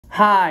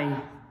Hi,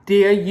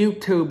 dear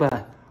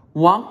YouTuber.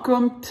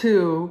 Welcome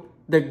to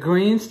the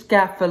Green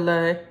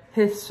Scapula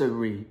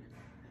History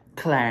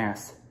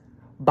class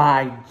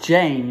by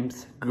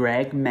James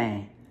Greg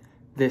May.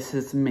 This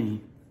is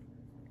me.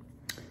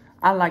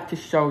 I'd like to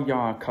show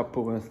y'all a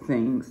couple of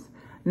things.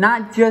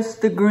 Not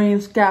just the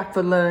green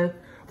scapula,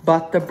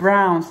 but the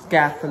brown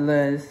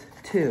scapulas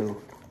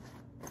too.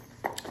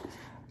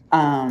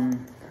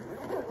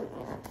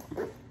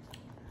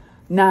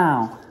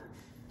 Now,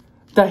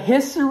 the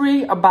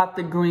history about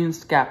the green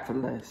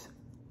scapulas.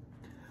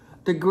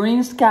 The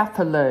green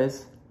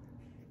scapulas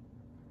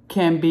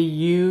can be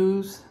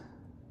used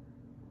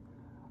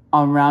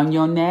around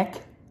your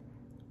neck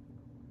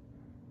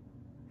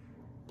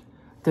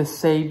to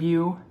save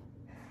you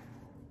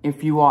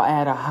if you are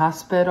at a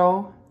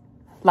hospital.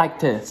 Like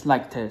this.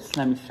 Let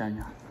me show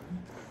you.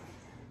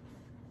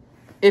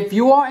 If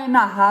you are in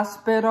a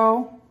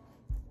hospital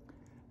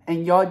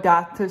and your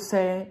doctor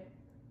said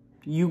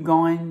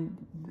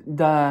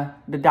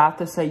the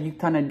doctor say you're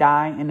gonna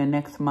die in the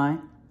next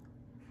month,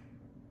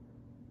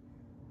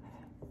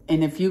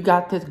 and if you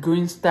got this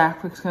green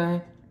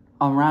scapula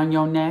around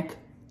your neck,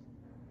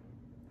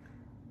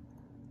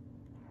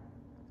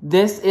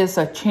 this is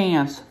a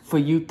chance for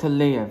you to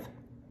live.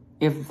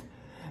 If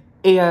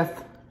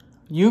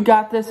you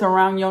got this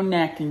around your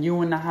neck and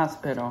you in the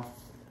hospital,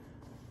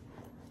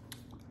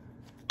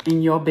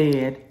 in your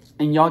bed,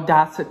 and your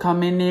doctor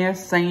come in there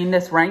saying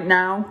this right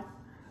now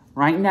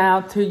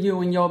to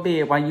you in your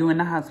bed while you in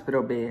the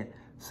hospital bed,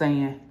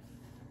 saying,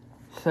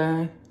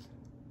 "Sir,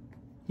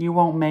 you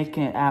won't make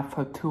it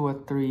after 2 or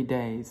 3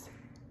 days.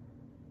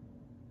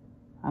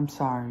 I'm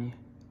sorry."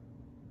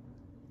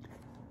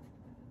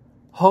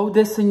 Hold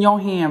this in your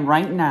hand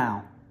right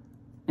now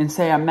and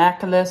say,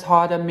 "Immaculate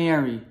Heart of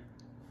Mary,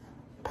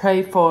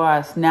 pray for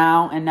us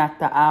now and at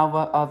the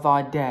hour of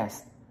our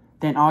death."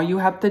 Then all you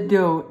have to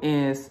do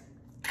is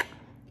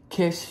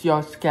kiss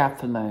your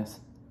scapulas.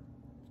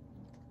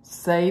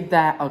 Say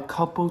that a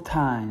couple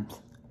times.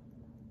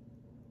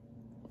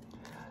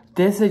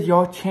 This is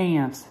your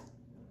chance.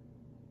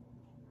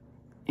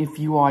 If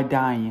you are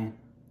dying,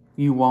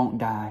 you won't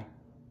die.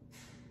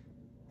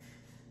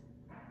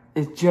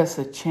 It's just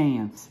a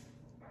chance.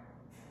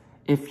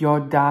 If your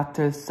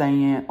doctor's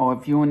saying, or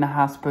if you're in the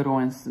hospital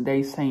and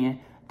they saying,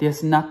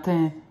 there's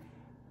nothing,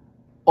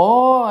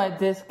 or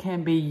this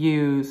can be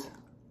used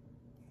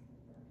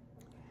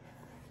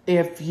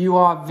if you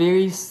are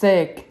very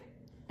sick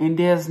and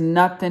there's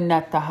nothing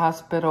that the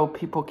hospital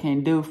people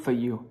can do for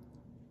you.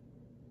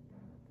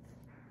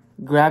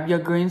 Grab your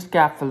green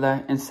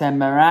scapula and say,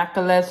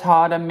 "Miraculous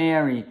Heart of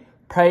Mary,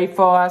 pray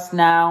for us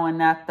now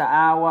and at the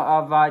hour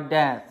of our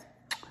death."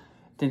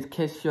 Then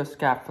kiss your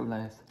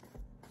scapulas.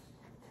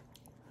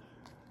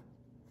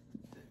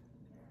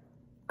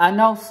 I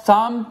know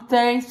some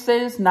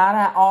places, not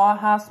at all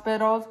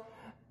hospitals,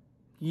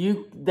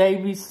 they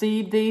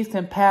receive these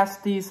and pass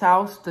these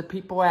out to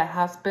people at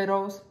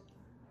hospitals.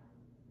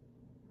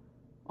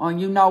 Oh,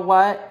 you know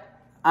what?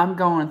 I'm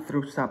going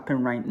through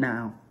something right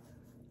now.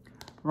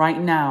 Right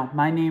now,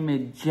 my name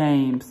is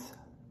James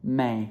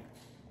May.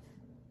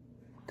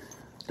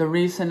 The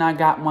reason I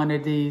got one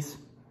of these,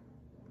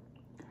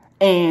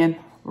 and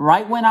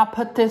right when I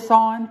put this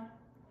on,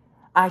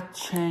 I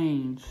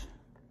changed.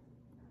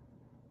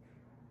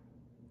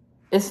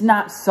 It's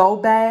not so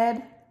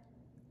bad,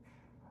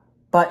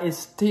 but it's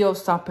still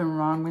something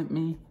wrong with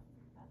me.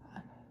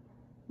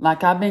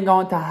 Like, I've been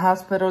going to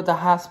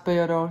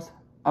hospitals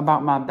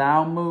about my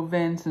bowel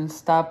movements and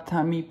stuff,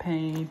 tummy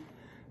pain.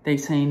 They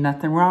saying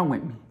nothing wrong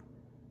with me.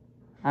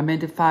 I've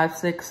been to 5,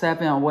 6,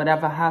 7 or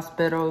whatever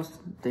hospitals.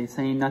 They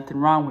saying nothing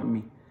wrong with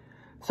me.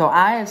 So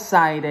I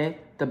decided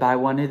to buy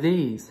one of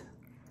these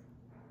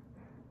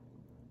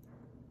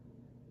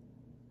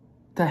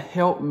to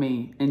help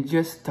me and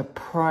just to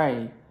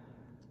pray.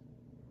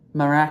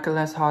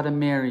 Miraculous Heart of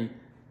Mary,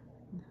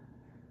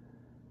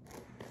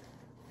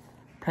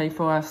 pray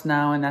for us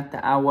now and at the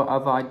hour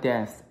of our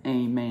death.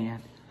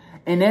 Amen.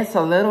 And it's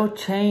a little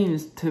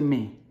change to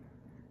me.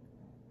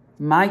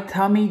 My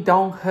tummy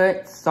don't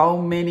hurt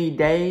so many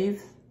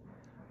days,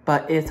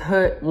 but it's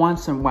hurt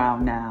once in a while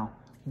now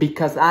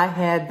because I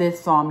had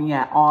this on me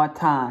at all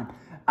time.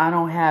 I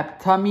don't have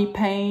tummy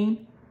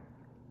pain.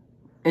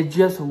 It's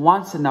just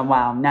once in a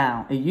while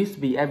now. It used to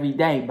be every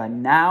day, but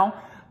now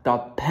the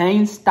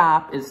pain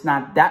stopped. It's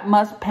not that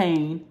much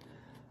pain.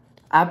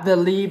 I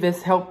believe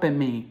it's helping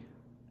me.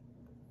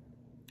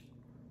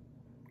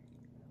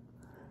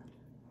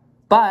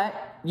 But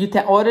you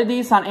can order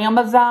these on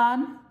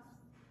Amazon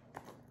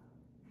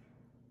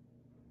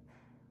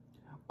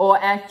or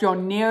at your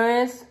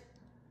nearest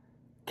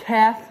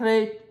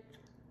Catholic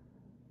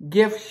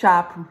gift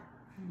shop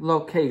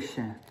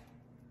location.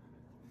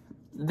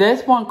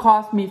 This one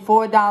cost me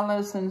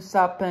 $4 and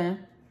something.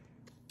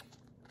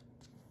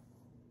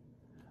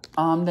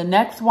 The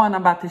next one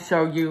I'm about to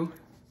show you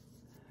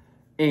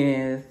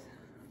is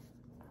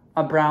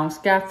a brown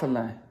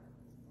scapula.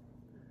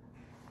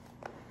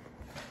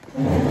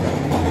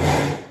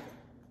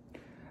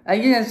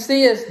 And you can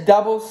see it's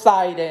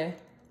double-sided.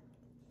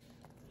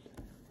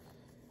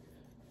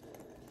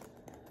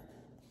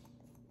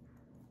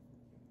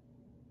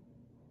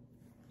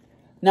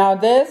 Now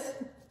this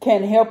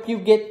can help you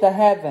get to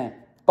heaven.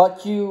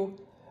 But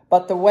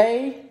the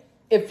way,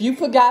 if you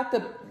forgot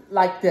to,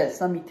 like this,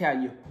 let me tell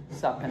you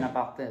something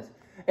about this.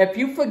 If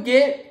you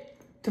forget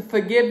to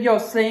forgive your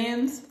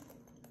sins,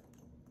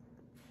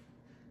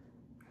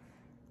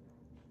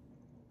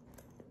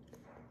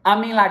 I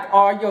mean like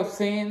all your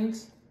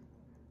sins,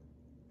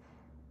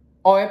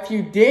 or if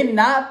you did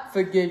not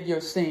forgive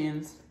your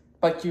sins,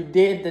 but you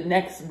did the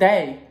next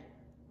day,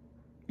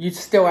 you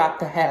still have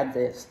to have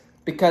this.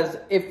 Because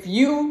if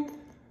you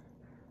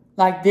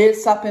like did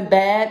something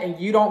bad and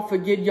you don't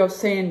forgive your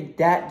sin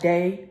that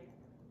day,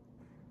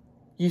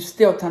 you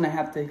still gonna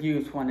have to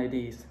use one of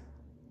these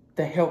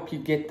to help you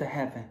get to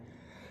heaven.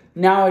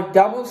 Now it's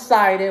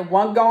double-sided,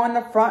 one go in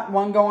the front,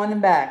 one go in the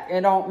back.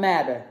 It don't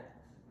matter.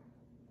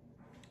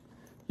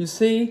 You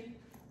see?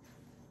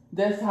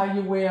 This is how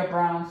you wear a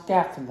brown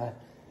scapula.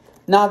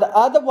 Now the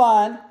other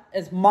one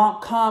is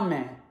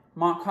Montcommon.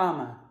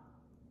 Montcommon.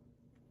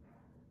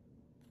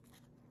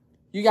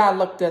 You gotta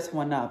look this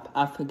one up.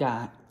 I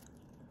forgot.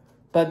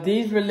 But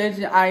these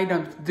religion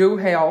items do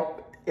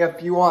help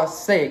if you are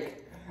sick.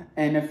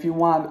 And if you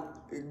want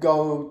to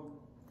go,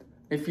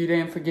 if you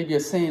didn't forgive your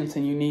sins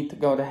and you need to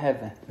go to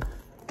heaven.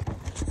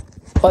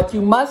 But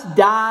you must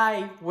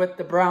die with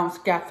the brown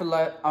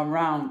scapula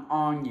around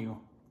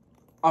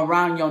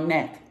your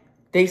neck.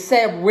 They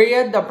said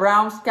wear the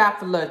brown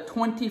scapula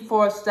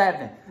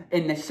 24/7.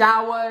 In the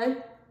shower,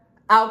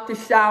 out the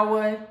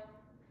shower.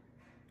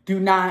 Do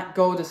not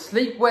go to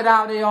sleep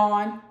without it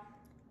on.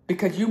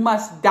 Because you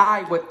must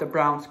die with the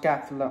brown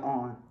scapula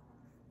on.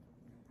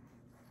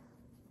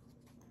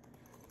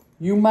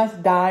 You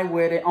must die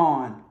with it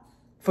on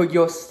for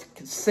your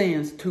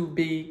sins to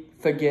be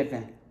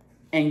forgiven.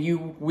 And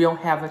you will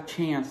have a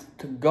chance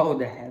to go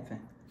to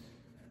heaven.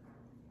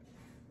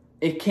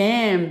 It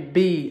can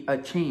be a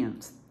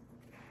chance.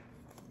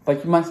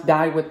 But you must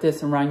die with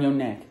this around your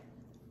neck.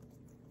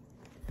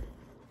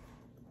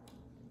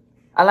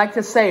 I like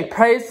to say,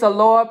 praise the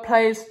Lord,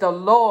 praise the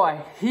Lord.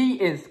 He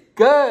is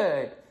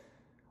good.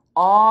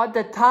 All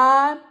the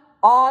time,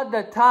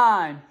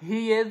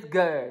 He is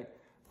good.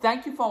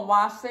 Thank you for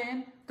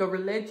watching the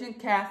Religion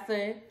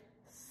Catholic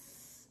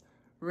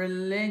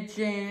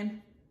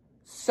Religion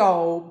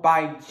Soul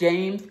by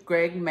James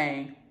Greg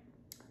May.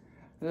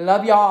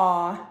 Love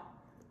y'all.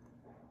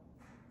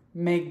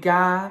 May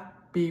God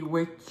be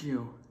with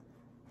you.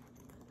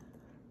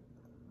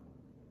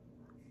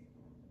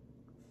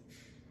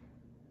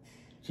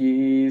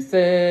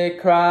 Jesus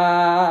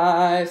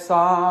Christ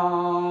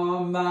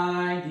Almighty,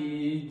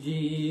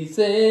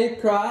 Jesus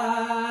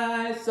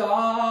Christ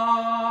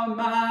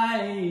Almighty,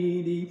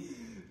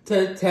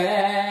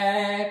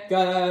 protect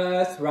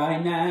us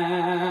right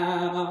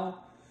now,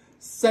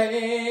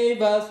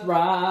 save us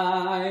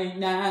right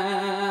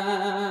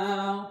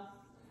now.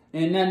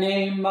 In the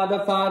name of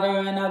the Father,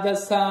 and of the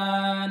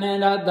Son,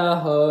 and of the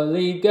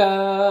Holy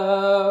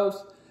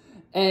Ghost.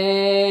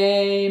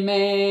 Amen.